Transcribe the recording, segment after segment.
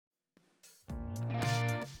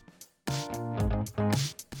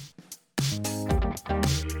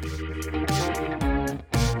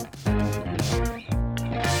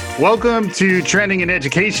Welcome to Trending in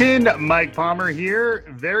Education. Mike Palmer here.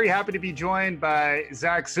 Very happy to be joined by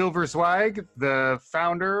Zach Silverswag, the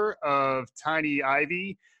founder of Tiny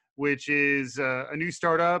Ivy, which is a new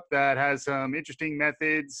startup that has some interesting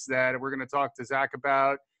methods that we're going to talk to Zach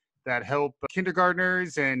about that help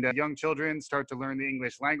kindergartners and young children start to learn the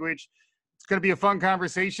English language. It's going to be a fun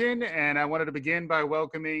conversation, and I wanted to begin by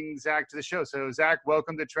welcoming Zach to the show. So, Zach,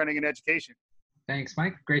 welcome to Trending in Education. Thanks,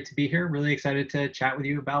 Mike. Great to be here. Really excited to chat with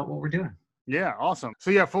you about what we're doing. Yeah, awesome. So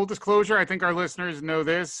yeah, full disclosure, I think our listeners know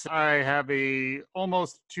this. I have a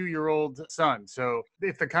almost 2-year-old son. So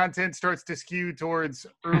if the content starts to skew towards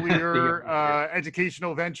earlier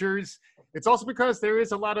educational ventures, it's also because there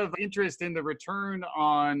is a lot of interest in the return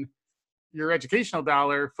on your educational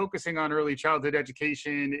dollar. Focusing on early childhood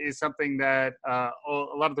education is something that a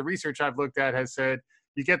lot of the research I've looked at has said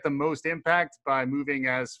you get the most impact by moving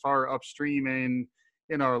as far upstream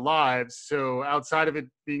in our lives. So outside of it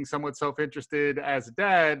being somewhat self-interested as a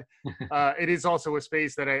dad, it is also a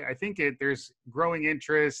space that I think there's growing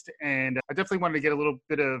interest. And I definitely wanted to get a little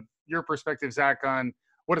bit of your perspective, Zach, on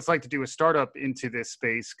what it's like to do a startup into this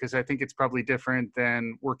space, because I think it's probably different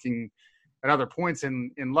than working at other points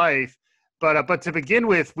in life. But to begin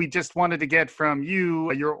with, we just wanted to get from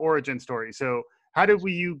you your origin story. So how did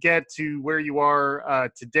you get to where you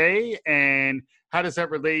are today, and how does that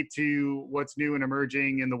relate to what's new and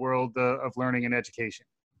emerging in the world of learning and education?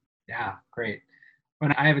 Yeah, great.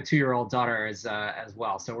 When I have a 2-year-old daughter as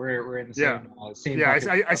well, so we're in the same. Yeah,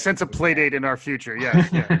 I sense a play date in our future. Yes,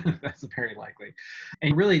 yeah. That's very likely.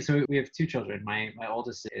 And really, so we have 2 children. My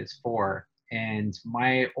oldest is 4, and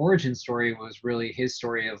my origin story was really his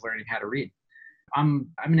story of learning how to read.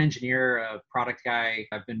 I'm an engineer, a product guy.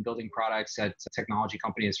 I've been building products at technology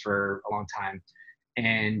companies for a long time.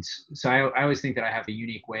 And so I always think that I have a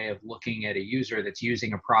unique way of looking at a user that's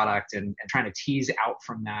using a product and trying to tease out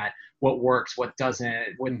from that what works, what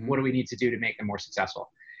doesn't, what do we need to do to make them more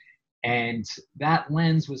successful. And that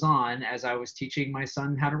lens was on as I was teaching my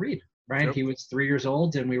son how to read, right? Yep. He was 3 years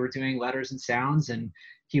old and we were doing letters and sounds, and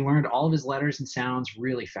he learned all of his letters and sounds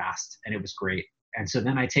really fast, and it was great. And so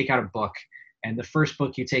then I take out a book, and the first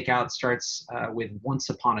book you take out starts with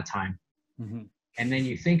Once Upon a Time. Mm-hmm. And then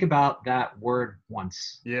you think about that word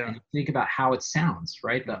once. Yeah. And you think about how it sounds,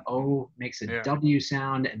 right? The O makes a W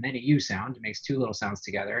sound and then a U sound. It makes 2 little sounds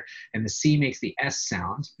together. And the C makes the S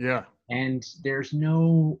sound. Yeah. And there's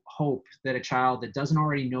no hope that a child that doesn't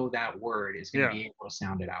already know that word is going to be able to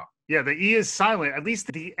sound it out. Yeah, the E is silent. At least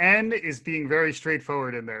the N is being very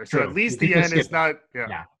straightforward in there. So True. At least the N is not,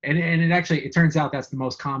 Yeah. And it turns out that's the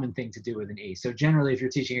most common thing to do with an E. So generally, if you're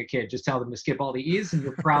teaching a kid, just tell them to skip all the E's, and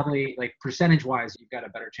you're probably, like, percentage-wise, you've got a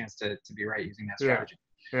better chance to be right using that strategy.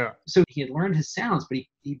 Yeah. So he had learned his sounds, but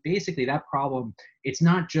he basically, that problem, it's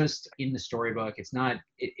not just in the storybook.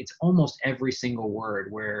 It's almost every single word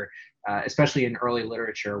where, especially in early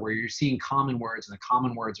literature, where you're seeing common words, and the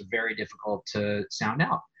common words are very difficult to sound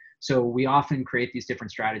out. So we often create these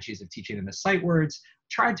different strategies of teaching them as sight words.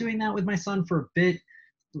 Tried doing that with my son for a bit.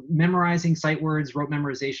 Memorizing sight words, rote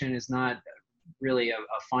memorization is not really a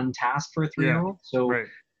fun task for a 3-year-old. So I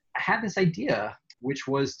had this idea, which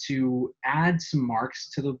was to add some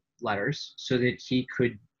marks to the letters so that he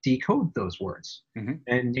could decode those words. Mm-hmm.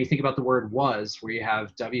 And you think about the word was, where you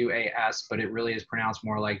have W-A-S, but it really is pronounced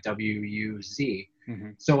more like W-U-Z. Mm-hmm.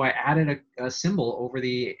 So I added a symbol over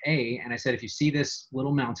the A, and I said, if you see this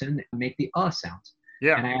little mountain, make the sound.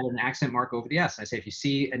 Yeah. And I added an accent mark over the S. I say, if you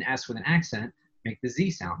see an S with an accent, make the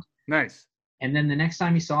Z sound. Nice. And then the next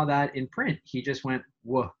time he saw that in print, he just went,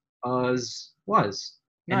 was,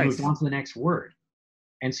 and moved on to the next word.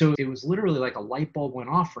 And so it was literally like a light bulb went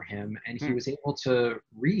off for him, and he was able to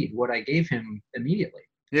read what I gave him immediately.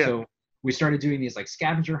 Yeah. So we started doing these like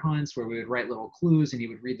scavenger hunts where we would write little clues, and he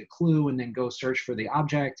would read the clue and then go search for the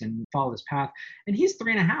object and follow this path. And he's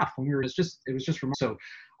 3.5 when it was just remote. So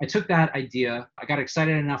I took that idea, I got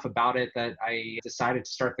excited enough about it that I decided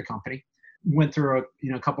to start the company. Went through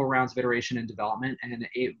a couple of rounds of iteration and development, and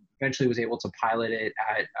it eventually was able to pilot it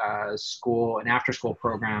at an after-school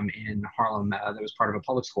program in Harlem that was part of a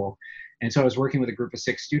public school. And so I was working with a group of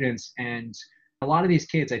 6 students, and a lot of these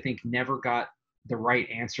kids, I think, never got the right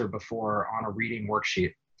answer before on a reading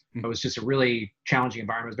worksheet. It was just a really challenging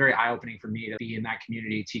environment. It was very eye-opening for me to be in that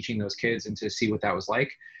community teaching those kids and to see what that was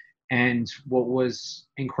like. And what was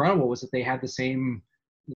incredible was that they had the same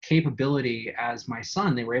capability as my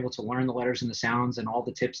son. They were able to learn the letters and the sounds and all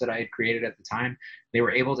the tips that I had created at the time. They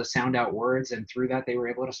were able to sound out words, and through that they were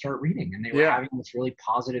able to start reading, and they were having this really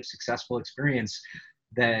positive, successful experience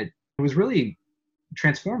that was really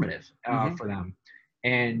transformative for them.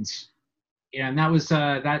 And Yeah, and that was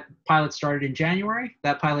that pilot started in January.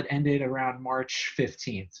 That pilot ended around March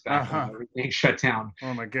 15th, back when everything shut down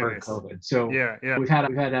Oh my for goodness. COVID. So yeah. we've had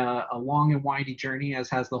a long and windy journey, as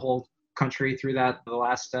has the whole country through the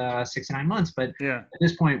last 6 to 9 months. But Yeah. at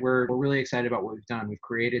this point, we're really excited about what we've done. We've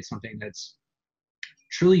created something that's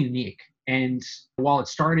truly unique. And while it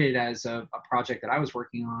started as a project that I was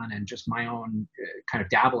working on and just my own kind of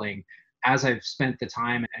dabbling, as I've spent the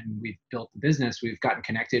time and we've built the business, we've gotten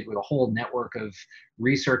connected with a whole network of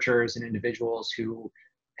researchers and individuals who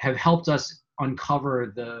have helped us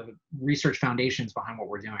uncover the research foundations behind what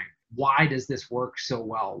we're doing. Why does this work so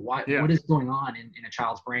well? What is going on in a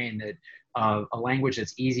child's brain that a language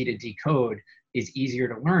that's easy to decode is easier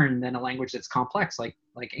to learn than a language that's complex like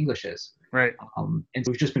English is? Right. And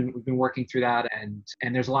so we've been working through that, and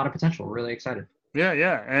there's a lot of potential. We're really excited.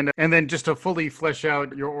 Yeah. And then just to fully flesh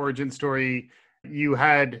out your origin story, you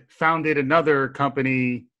had founded another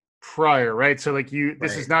company prior, right? So like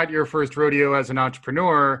this is not your first rodeo as an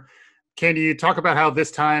entrepreneur. Can you talk about how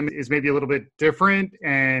this time is maybe a little bit different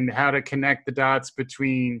and how to connect the dots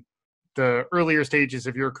between the earlier stages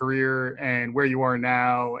of your career and where you are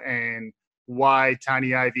now, and why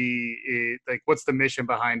Tiny Ivy is, like, what's the mission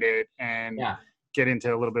behind it, and get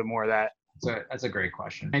into a little bit more of that? That's a great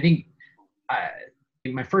question. I think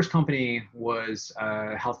my first company was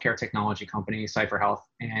a healthcare technology company, Cipher Health,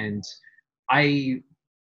 and I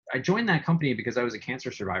joined that company because I was a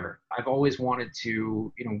cancer survivor. I've always wanted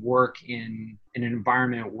to, work in an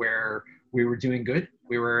environment where we were doing good,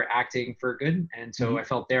 we were acting for good, and so I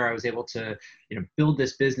felt there I was able to, build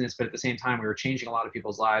this business, but at the same time we were changing a lot of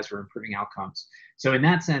people's lives, we were improving outcomes. So in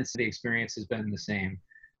that sense, the experience has been the same,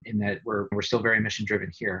 in that we're still very mission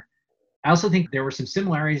driven here. I also think there were some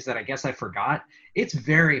similarities that I guess I forgot. It's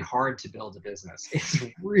very hard to build a business. It's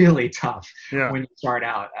really tough when you start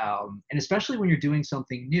out, and especially when you're doing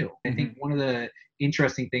something new. I think one of the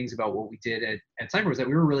interesting things about what we did at Cipher was that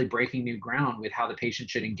we were really breaking new ground with how the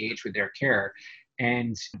patient should engage with their care.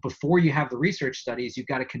 And before you have the research studies, you've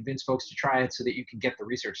got to convince folks to try it so that you can get the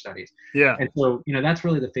research studies. Yeah. And so, that's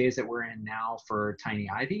really the phase that we're in now for Tiny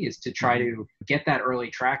Ivy, is to try to get that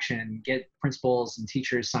early traction, get principals and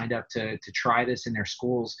teachers signed up to try this in their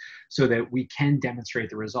schools so that we can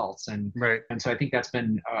demonstrate the results. And so I think that's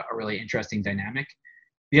been a really interesting dynamic.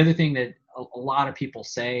 The other thing that a lot of people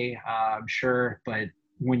say, I'm sure, but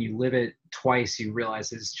when you live it twice, you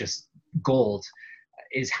realize it's just gold,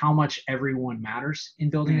 is how much everyone matters in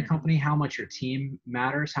building a company, how much your team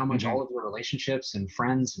matters, how much all of your relationships and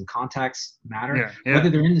friends and contacts matter, whether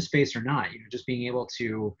they're in the space or not. Just being able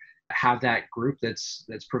to have that group that's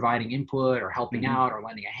providing input or helping out or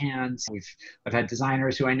lending a hand. I've had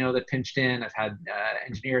designers who I know that pinched in. I've had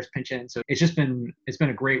engineers pinch in. So it's been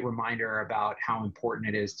a great reminder about how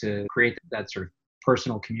important it is to create that sort of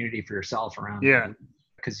personal community for yourself around.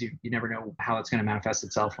 Because you never know how it's going to manifest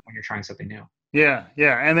itself when you're trying something new. Yeah.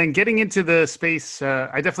 And then getting into the space, we're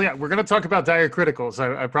going to talk about diacriticals.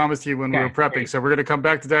 I promised you when we were prepping. Great. So we're going to come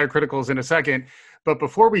back to diacriticals in a second. But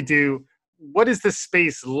before we do, what is the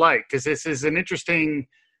space like? Because this is an interesting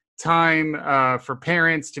time for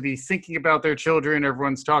parents to be thinking about their children.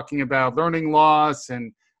 Everyone's talking about learning loss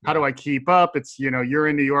and how do I keep up? It's, you're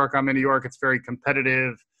in New York, I'm in New York. It's very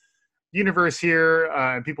competitive universe here,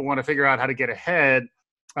 and people want to figure out how to get ahead.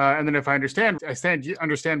 And then if I understand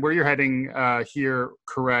where you're heading here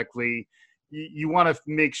correctly, you want to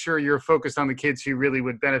make sure you're focused on the kids who really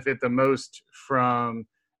would benefit the most from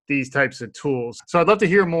these types of tools. So I'd love to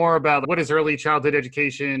hear more about what is early childhood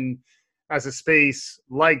education as a space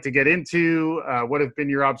like to get into, what have been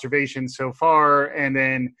your observations so far, and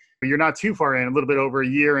then you're not too far in, a little bit over a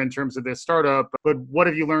year in terms of this startup, but what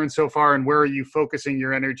have you learned so far and where are you focusing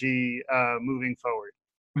your energy moving forward?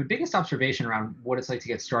 My biggest observation around what it's like to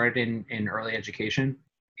get started in early education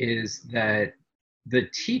is that the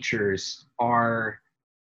teachers are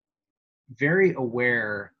very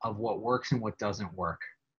aware of what works and what doesn't work.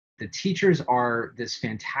 The teachers are this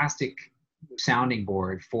fantastic sounding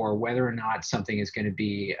board for whether or not something is going to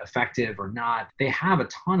be effective or not. They have a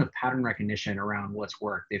ton of pattern recognition around what's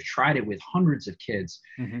worked. They've tried it with hundreds of kids.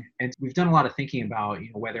 And we've done a lot of thinking about,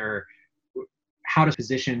 how to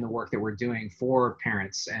position the work that we're doing for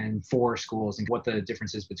parents and for schools and what the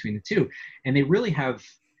difference is between the two. And they really have,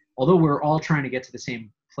 although we're all trying to get to the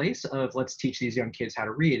same place of let's teach these young kids how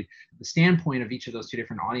to read, the standpoint of each of those two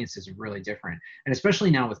different audiences are really different. And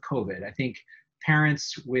especially now with COVID, I think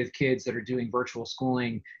parents with kids that are doing virtual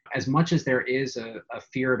schooling, as much as there is a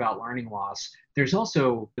fear about learning loss, there's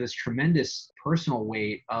also this tremendous personal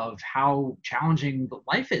weight of how challenging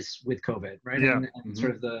life is with COVID, right? And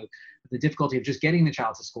sort of the the difficulty of just getting the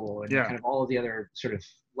child to school and Yeah. kind of all of the other sort of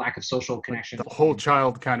lack of social connection. The whole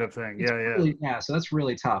child kind of thing. Yeah, Really, yeah. So that's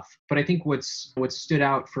really tough. But I think what stood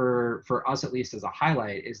out for us, at least as a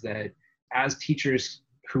highlight, is that as teachers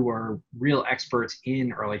who are real experts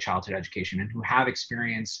in early childhood education and who have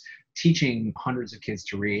experience teaching hundreds of kids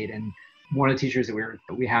to read. And one of the teachers that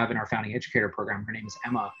we have in our founding educator program, her name is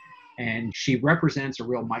Emma, and she represents a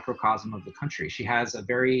real microcosm of the country. She has a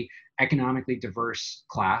very economically diverse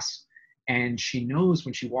class, and she knows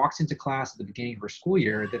when she walks into class at the beginning of her school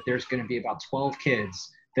year that there's going to be about 12 kids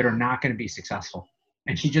that are not going to be successful.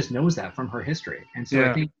 And she just knows that from her history. And so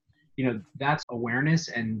I think, that's awareness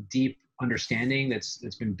and deep understanding that's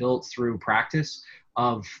been built through practice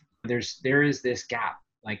of there is this gap.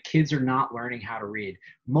 Like, kids are not learning how to read.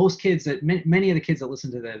 Most kids many of the kids that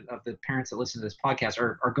listen to the parents that listen to this podcast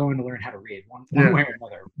are going to learn how to read one way or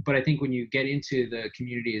another. But I think when you get into the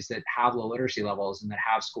communities that have low literacy levels and that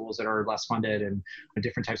have schools that are less funded and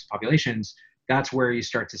different types of populations, that's where you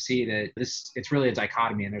start to see that it's really a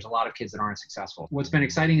dichotomy, and there's a lot of kids that aren't successful. What's been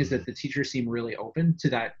exciting is that the teachers seem really open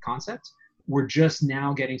to that concept. We're just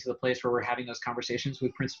now getting to the place where we're having those conversations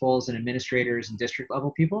with principals and administrators and district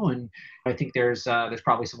level people. And I think there's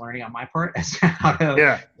probably some learning on my part as to how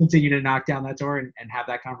to continue to knock down that door and have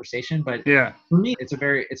that conversation. But for me,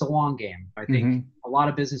 it's a long game. I think a lot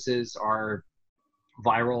of businesses are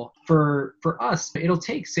viral. For us, it'll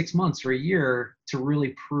take 6 months or a year to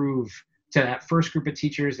really prove to that first group of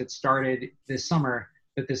teachers that started this summer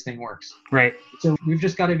that this thing works. Right. So we've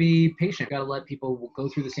just got to be patient. Got to let people go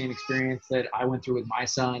through the same experience that I went through with my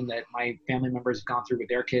son, that my family members have gone through with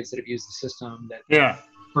their kids that have used the system, that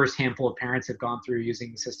first handful of parents have gone through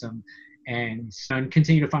using the system, and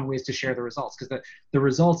continue to find ways to share the results. Because the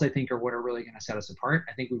results, I think, are what are really going to set us apart.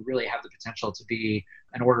 I think we really have the potential to be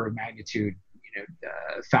an order of magnitude,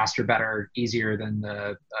 faster, better, easier than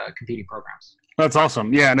the competing programs. That's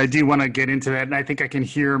awesome. Yeah. And I do want to get into that. And I think I can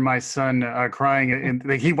hear my son crying, and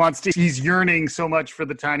he's yearning so much for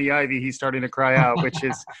the tiny Ivy. He's starting to cry out, which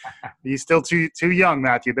is, he's still too young,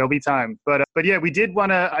 Matthew. There'll be time. But yeah, I did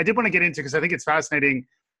want to get into, because I think it's fascinating,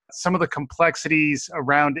 some of the complexities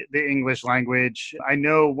around the English language. I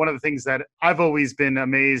know one of the things that I've always been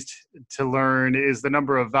amazed to learn is the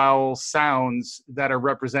number of vowel sounds that are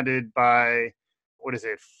represented by, what is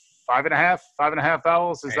it? Five and a half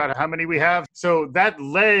vowels. Is that how many we have? So that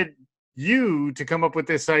led you to come up with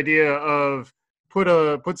this idea of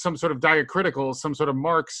put some sort of diacritical, some sort of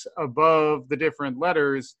marks above the different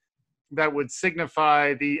letters that would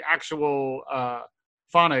signify the actual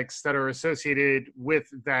phonics that are associated with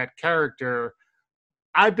that character.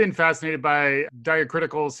 I've been fascinated by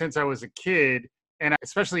diacriticals since I was a kid, and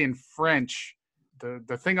especially in French.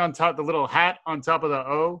 The thing on top, the little hat on top of the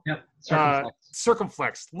O. Yep.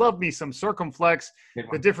 Circumflex. Love me some circumflex.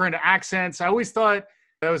 The different accents. I always thought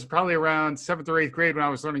that was probably around 7th or 8th grade when I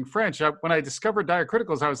was learning French. When I discovered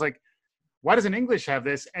diacriticals, I was like, why doesn't English have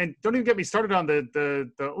this? And don't even get me started on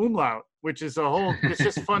the umlaut, which is it's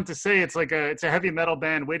just fun to say. It's like it's a heavy metal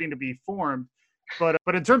band waiting to be formed. But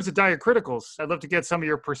in terms of diacriticals, I'd love to get some of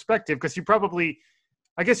your perspective, because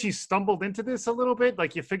I guess you stumbled into this a little bit,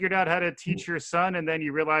 like you figured out how to teach your son, and then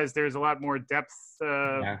you realized there's a lot more depth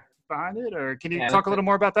behind it. Or can you talk a little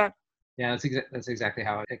more about that? Yeah, that's exactly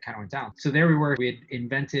how it kind of went down. So there we were. We had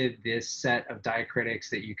invented this set of diacritics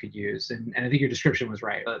that you could use, and I think your description was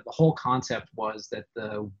right. The whole concept was that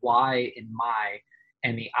the Y in my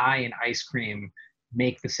and the I in ice cream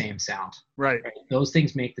make the same sound. Right. Those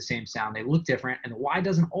things make the same sound. They look different, and the Y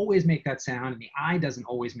doesn't always make that sound, and the I doesn't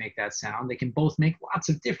always make that sound. They can both make lots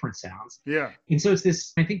of different sounds. Yeah. And so it's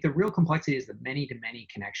this, I think the real complexity is the many-to-many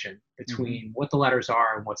connection between what the letters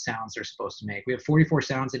are and what sounds they're supposed to make. We have 44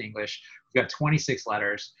 sounds in English. We've got 26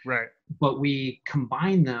 letters. Right. But we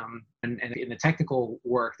combine them, and in the technical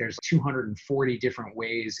work, there's 240 different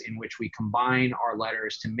ways in which we combine our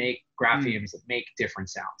letters to make graphemes that make different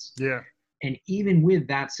sounds. Yeah. And even with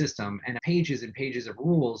that system and pages and pages of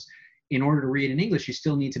rules, in order to read in English, you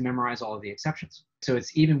still need to memorize all of the exceptions. So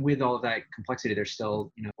it's even with all of that complexity, there's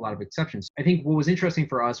still a lot of exceptions. I think what was interesting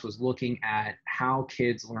for us was looking at how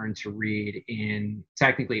kids learn to read in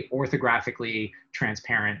technically orthographically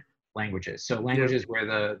transparent languages. So languages where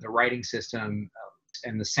the writing system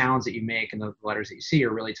and the sounds that you make and the letters that you see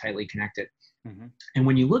are really tightly connected. And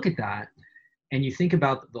when you look at that, and you think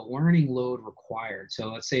about the learning load required.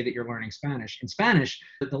 So let's say that you're learning Spanish. In Spanish,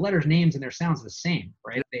 the letters' names and their sounds are the same,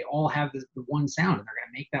 right? They all have the one sound, and they're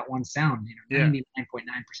going to make that one sound 99.9%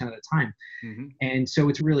 of the time. And so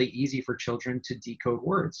it's really easy for children to decode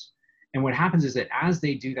words. And what happens is that as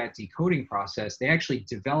they do that decoding process, they actually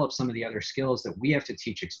develop some of the other skills that we have to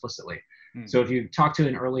teach explicitly. So if you talk to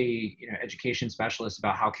an early education specialist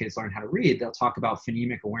about how kids learn how to read, they'll talk about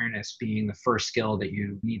phonemic awareness being the first skill that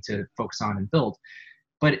you need to focus on and build.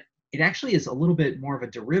 But it actually is a little bit more of a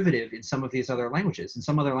derivative in some of these other languages. In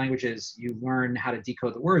some other languages, you learn how to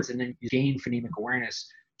decode the words and then you gain phonemic awareness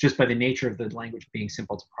just by the nature of the language being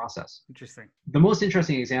simple to process. Interesting. The most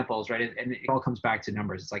interesting examples, right, and it all comes back to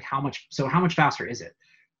numbers. It's like how much faster is it?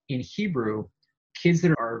 In Hebrew, kids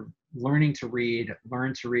that are learning to read,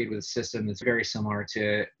 learn to read with a system that's very similar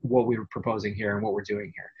to what we were proposing here and what we're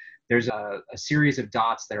doing here. There's a series of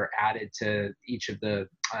dots that are added to each of the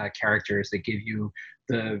characters that give you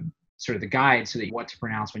the sort of the guide so that you know what to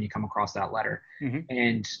pronounce when you come across that letter.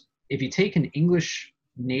 And if you take an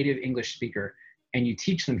native English speaker and you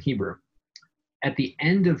teach them Hebrew, at the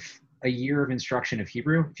end of a year of instruction of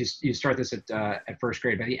Hebrew, if you start this at first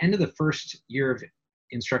grade, by the end of the first year of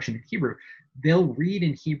instruction in Hebrew, they'll read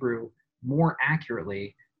in Hebrew more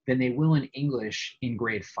accurately than they will in English in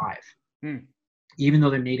grade 5, even though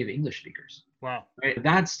they're native English speakers. Wow. Right?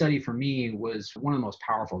 That study for me was one of the most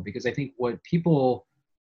powerful, because I think what people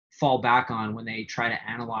fall back on when they try to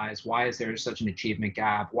analyze why is there such an achievement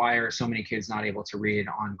gap, why are so many kids not able to read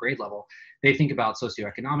on grade level, they think about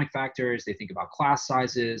socioeconomic factors, they think about class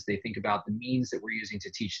sizes, they think about the means that we're using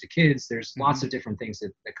to teach the kids. There's lots of different things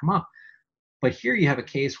that come up. But here you have a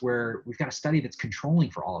case where we've got a study that's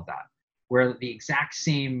controlling for all of that, where the exact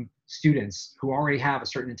same students who already have a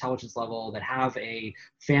certain intelligence level, that have a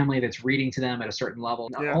family that's reading to them at a certain level,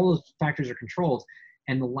 all those factors are controlled.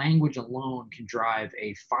 And the language alone can drive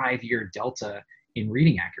a 5-year delta in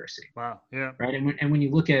reading accuracy. Wow. Yeah. Right. And when you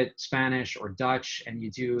look at Spanish or Dutch, and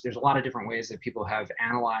there's a lot of different ways that people have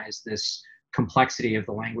analyzed this complexity of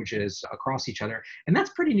the languages across each other. And that's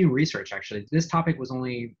pretty new research, actually. This topic was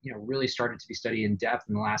only, really started to be studied in depth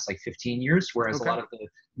in the last 15 years, whereas a lot of the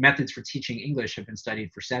methods for teaching English have been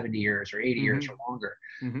studied for 70 years or 80 years or longer.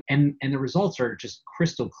 And the results are just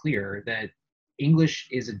crystal clear that English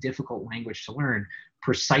is a difficult language to learn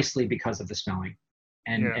precisely because of the spelling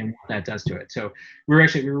and what that does to it. So we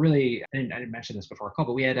were really, I didn't mention this before,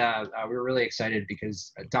 but we were really excited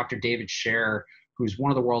because Dr. David Scher, who's one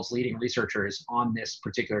of the world's leading researchers on this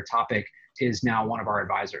particular topic, is now one of our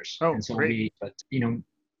advisors. And so great.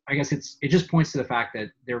 I guess it just points to the fact that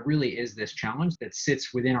there really is this challenge that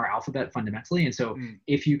sits within our alphabet fundamentally. And so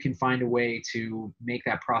if you can find a way to make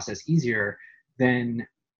that process easier, then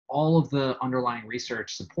all of the underlying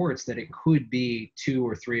research supports that it could be 2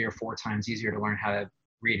 or 3 or 4 times easier to learn how to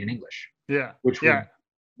read in English. Yeah. Which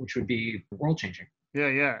would be world changing.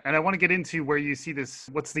 Yeah. And I want to get into where you see this.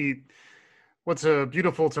 What's a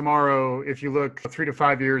beautiful tomorrow if you look 3 to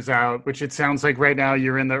 5 years out, which it sounds like right now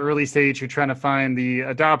you're in the early stage, you're trying to find the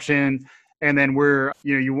adoption, and then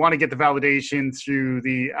you want to get the validation through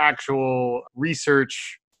the actual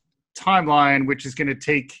research timeline, which is going to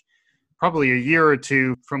take probably a year or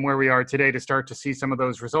 2 from where we are today to start to see some of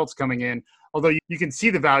those results coming in. Although you can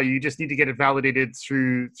see the value, you just need to get it validated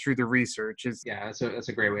through the research. That's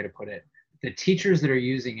a great way to put it. The teachers that are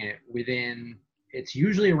using it it's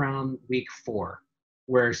usually around week 4,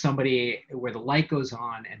 where the light goes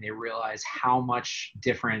on and they realize how much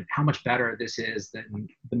better this is than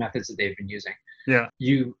the methods that they've been using. Yeah.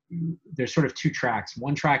 There's sort of 2 tracks.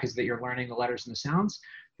 One track is that you're learning the letters and the sounds.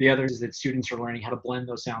 The other is that students are learning how to blend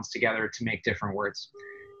those sounds together to make different words.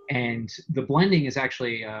 And the blending is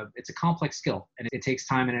actually, it's a complex skill, and it takes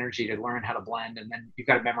time and energy to learn how to blend. And then you've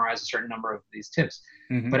got to memorize a certain number of these tips.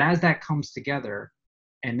 But as that comes together,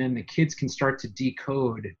 and then the kids can start to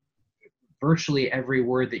decode virtually every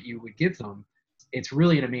word that you would give them, it's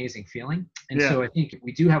really an amazing feeling. And so I think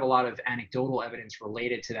we do have a lot of anecdotal evidence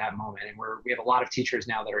related to that moment. And we have a lot of teachers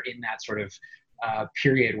now that are in that sort of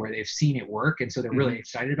period where they've seen it work. And so they're really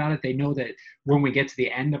excited about it. They know that when we get to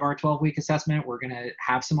the end of our 12-week assessment, we're going to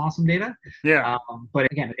have some awesome data. Yeah.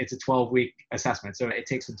 But again, it's a 12-week assessment. So it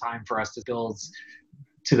takes some time for us to build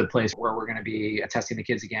to the place where we're going to be testing the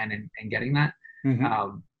kids again and getting that.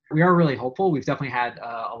 We are really hopeful. We've definitely had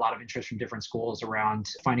a lot of interest from different schools around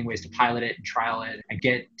finding ways to pilot it and trial it and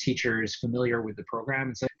get teachers familiar with the program.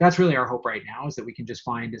 And so that's really our hope right now, is that we can just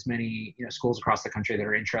find as many schools across the country that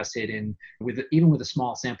are interested in, even with a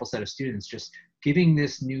small sample set of students, just giving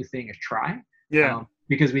this new thing a try. Yeah.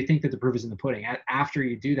 Because we think that the proof is in the pudding. After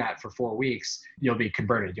you do that for 4 weeks, you'll be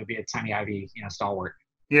converted. You'll be a Tiny Ivy, stalwart.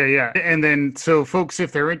 Yeah. And then, so folks,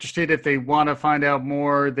 if they're interested, if they want to find out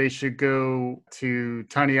more, they should go to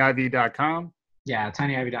tinyivy.com. Yeah,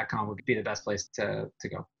 tinyivy.com would be the best place to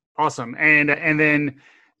go. Awesome. And then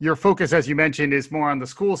your focus, as you mentioned, is more on the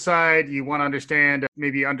school side. You want to understand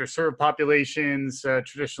maybe underserved populations,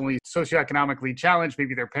 traditionally socioeconomically challenged.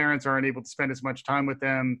 Maybe their parents aren't able to spend as much time with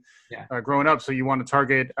them growing up. So you want to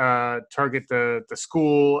target the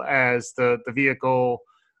school as the vehicle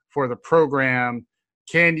for the program.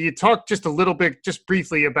 Can you talk just a little bit, just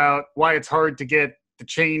briefly, about why it's hard to get the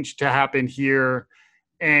change to happen here,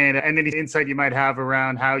 and any insight you might have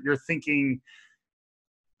around how you're thinking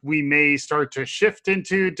we may start to shift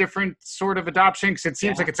into different sort of adoption? Because it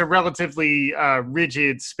seems like it's a relatively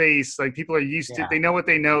rigid space. Like, people are used to, they know what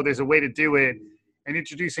they know. There's a way to do it, and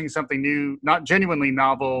introducing something new, not genuinely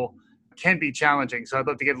novel, can be challenging. So I'd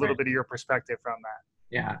love to get a little bit of your perspective from that.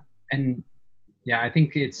 Yeah. And I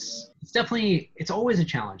think it's definitely, it's always a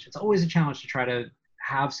challenge. It's always a challenge to try to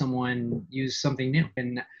have someone use something new.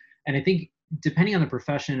 And I think depending on the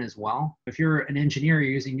profession as well, if you're an engineer,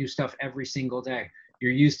 you're using new stuff every single day.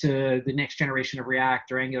 You're used to the next generation of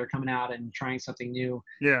React or Angular coming out and trying something new.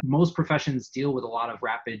 Yeah. Most professions deal with a lot of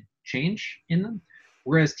rapid change in them.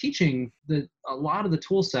 Whereas teaching, a lot of the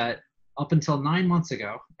tool set up until 9 months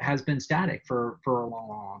ago has been static for a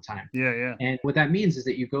long time. Yeah. And what that means is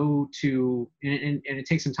that you go to, and it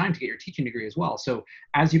takes some time to get your teaching degree as well. So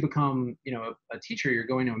as you become, a teacher, you're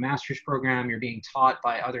going to a master's program, you're being taught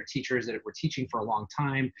by other teachers that were teaching for a long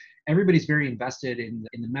time. Everybody's very invested in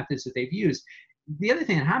the methods that they've used. The other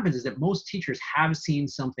thing that happens is that most teachers have seen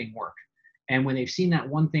something work. And when they've seen that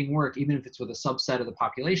one thing work, even if it's with a subset of the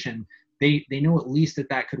population, they know at least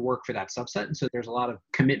that could work for that subset. And so there's a lot of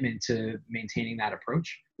commitment to maintaining that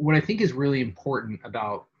approach. What I think is really important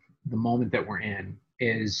about the moment that we're in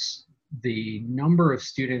is the number of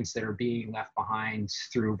students that are being left behind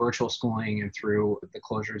through virtual schooling and through the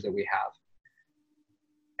closures that we have.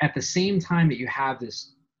 At the same time that you have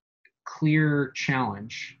this clear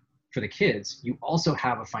challenge for the kids, you also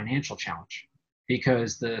have a financial challenge,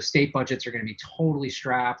 because the state budgets are going to be totally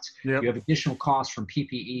strapped. Yep. You have additional costs from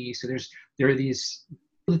PPE. So there are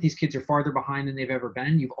these kids are farther behind than they've ever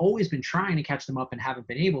been. You've always been trying to catch them up and haven't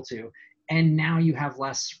been able to. And now you have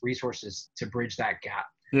less resources to bridge that gap.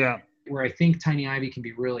 Yeah. Where I think Tiny Ivy can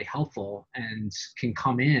be really helpful and can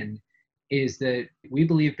come in is that we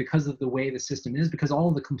believe, because of the way the system is, because all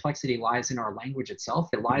of the complexity lies in our language itself,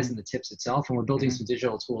 it lies in the tips itself, and we're building some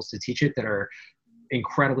digital tools to teach it that are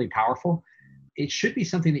incredibly powerful. It should be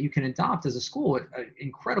something that you can adopt as a school at an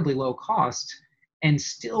incredibly low cost and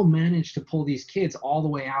still manage to pull these kids all the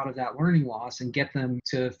way out of that learning loss and get them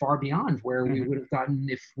to far beyond where we would have gotten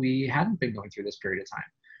if we hadn't been going through this period of time.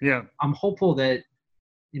 Yeah. I'm hopeful that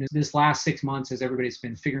this last 6 months, as everybody's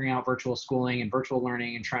been figuring out virtual schooling and virtual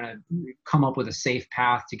learning and trying to come up with a safe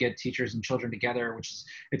path to get teachers and children together,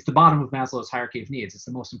 it's the bottom of Maslow's hierarchy of needs. It's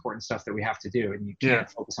the most important stuff that we have to do, and you can't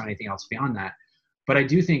focus on anything else beyond that. But I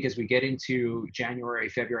do think as we get into January,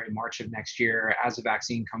 February, March of next year, as the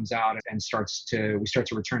vaccine comes out and we start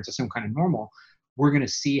to return to some kind of normal, we're going to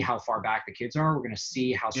see how far back the kids are. We're going to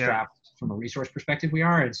see how strapped from a resource perspective we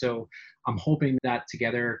are. And so I'm hoping that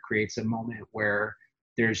together creates a moment where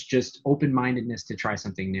there's just open-mindedness to try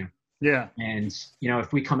something new. Yeah. And,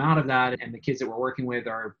 if we come out of that and the kids that we're working with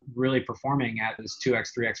are really performing at this 2x,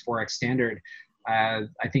 3x, 4x standard, I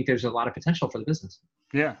think there's a lot of potential for the business.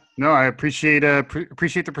 Yeah, no, I appreciate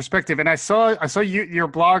the perspective. And I saw your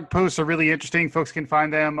blog posts are really interesting. Folks can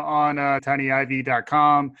find them on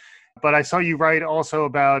tinyivy.com. But I saw you write also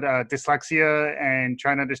about dyslexia and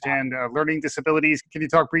trying to understand learning disabilities. Can you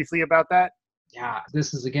talk briefly about that? Yeah,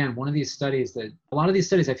 this is, again, one of these studies that a lot of these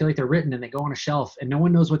studies, I feel like they're written and they go on a shelf and no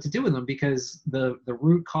one knows what to do with them, because the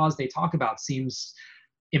root cause they talk about seems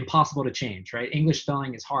impossible to change, right? English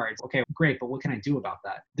spelling is hard. Okay, great, but what can I do about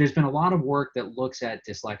that? There's been a lot of work that looks at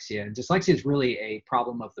dyslexia, and dyslexia is really a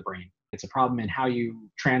problem of the brain. It's a problem in how you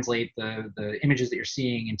translate the images that you're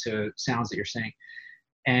seeing into sounds that you're saying.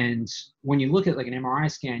 And when you look at like an MRI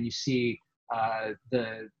scan, you see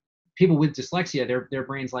the people with dyslexia, their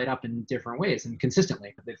brains light up in different ways and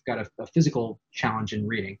consistently. They've got a physical challenge in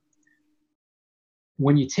reading.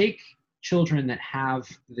 When you take children that have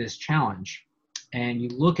this challenge and you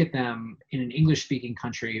look at them in an English-speaking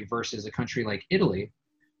country versus a country like Italy,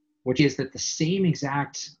 which is that the same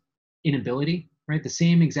exact inability, right, the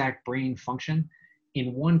same exact brain function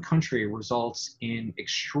in one country results in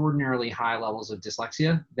extraordinarily high levels of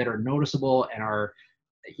dyslexia that are noticeable and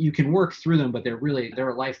you can work through them, but they're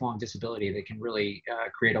a lifelong disability that can really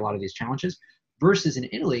create a lot of these challenges. Versus in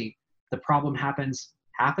Italy, the problem happens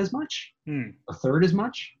half as much, a third as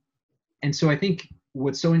much. And so I think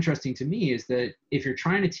what's so interesting to me is that if you're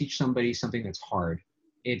trying to teach somebody something that's hard,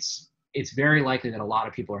 it's it's very likely that a lot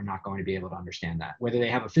of people are not going to be able to understand that, whether they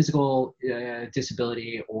have a physical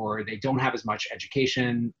disability or they don't have as much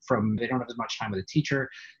education they don't have as much time with a teacher.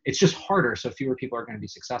 It's just harder. So fewer people are going to be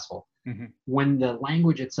successful. Mm-hmm. When the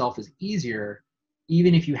language itself is easier,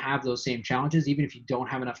 even if you have those same challenges, even if you don't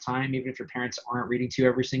have enough time, even if your parents aren't reading to you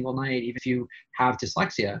every single night, even if you have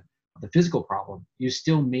dyslexia, the physical problem, you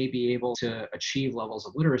still may be able to achieve levels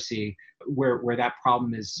of literacy where that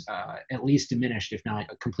problem is at least diminished, if not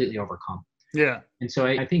completely overcome. Yeah. And so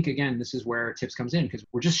I think, again, this is where TIPS comes in, because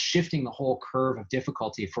we're just shifting the whole curve of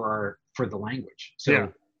difficulty for the language.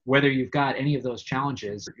 So whether you've got any of those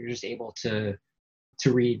challenges, you're just able to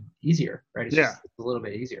read easier, right? It's just a little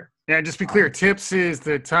bit easier. Yeah, just be clear. TIPS is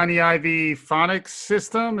the Tiny Ivy phonics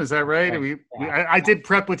system. Is that right? I did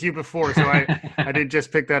prep with you before, so I did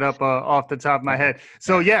just pick that up off the top of my head.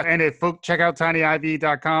 So and if folks check out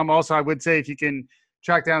tinyivy.com. Also, I would say if you can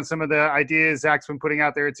track down some of the ideas Zach's been putting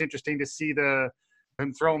out there, it's interesting to see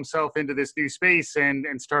him throw himself into this new space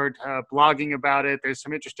and start blogging about it. There's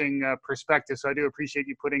some interesting perspectives. So I do appreciate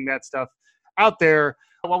you putting that stuff out there.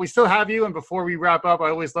 While we still have you, and before we wrap up,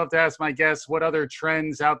 I always love to ask my guests what other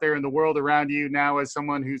trends out there in the world around you now as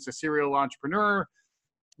someone who's a serial entrepreneur.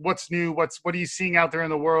 What's new? What are you seeing out there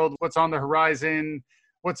in the world? What's on the horizon?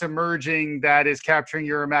 What's emerging that is capturing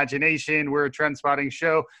your imagination? We're a trend spotting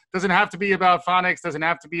show. Doesn't have to be about phonics. Doesn't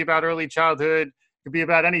have to be about early childhood. It could be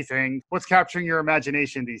about anything. What's capturing your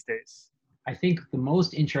imagination these days? I think the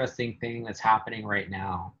most interesting thing that's happening right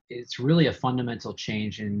now is really a fundamental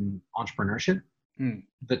change in entrepreneurship.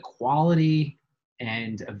 The quality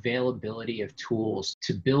and availability of tools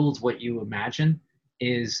to build what you imagine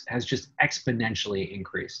has just exponentially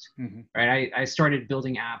increased. Mm-hmm. Right? I started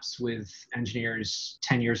building apps with engineers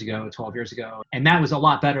 10 years ago, 12 years ago, and that was a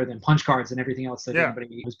lot better than punch cards and everything else that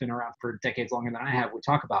anybody who's been around for decades longer than I have would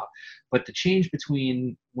talk about. But the change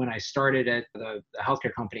between when I started at the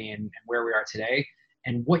healthcare company and where we are today,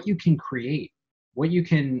 and what you can create, what you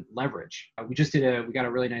can leverage. We got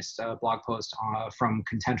a really nice blog post from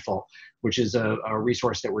Contentful, which is a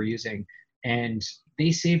resource that we're using. And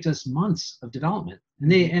they saved us months of development,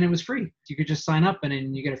 and it was free. You could just sign up and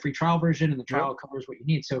then you get a free trial version, and the trial covers what you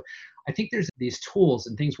need. So I think there's these tools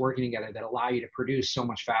and things working together that allow you to produce so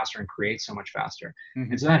much faster and create so much faster.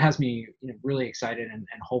 Mm-hmm. And so that has me really excited and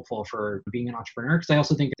hopeful for being an entrepreneur, because I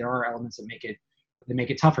also think there are elements that make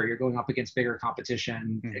it tougher. You're going up against bigger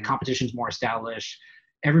competition. Mm-hmm. Competition's more established.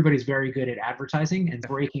 Everybody's very good at advertising, and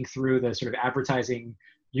breaking through the sort of advertising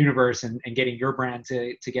universe and getting your brand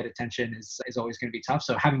to get attention is always going to be tough.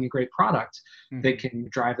 So having a great product that can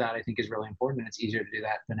drive that, I think, is really important, and it's easier to do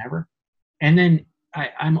that than ever. And then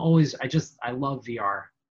I love VR.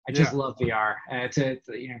 I just love VR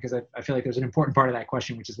because I feel like there's an important part of that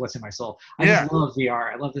question, which is what's in my soul. I just love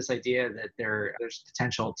VR. I love this idea that there's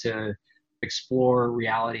potential to explore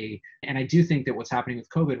reality. And I do think that what's happening with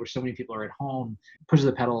COVID, where so many people are at home, pushes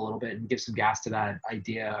the pedal a little bit and gives some gas to that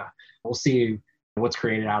idea. We'll see what's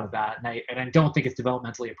created out of that. And I don't think it's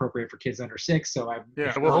developmentally appropriate for kids under 6. So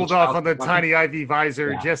we'll hold off on the Tiny Ivy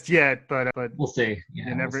visor just yet, but we'll see.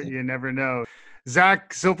 You never know.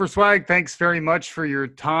 Zach Silverswag, thanks very much for your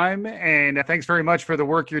time, and thanks very much for the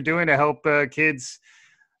work you're doing to help kids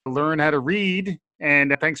learn how to read.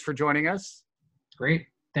 And thanks for joining us. Great.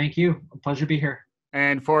 Thank you. A pleasure to be here.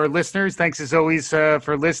 And for our listeners, thanks as always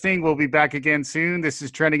for listening. We'll be back again soon. This is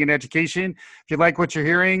Trending in Education. If you like what you're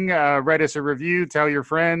hearing, write us a review, tell your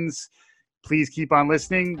friends. Please keep on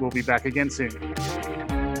listening. We'll be back again soon.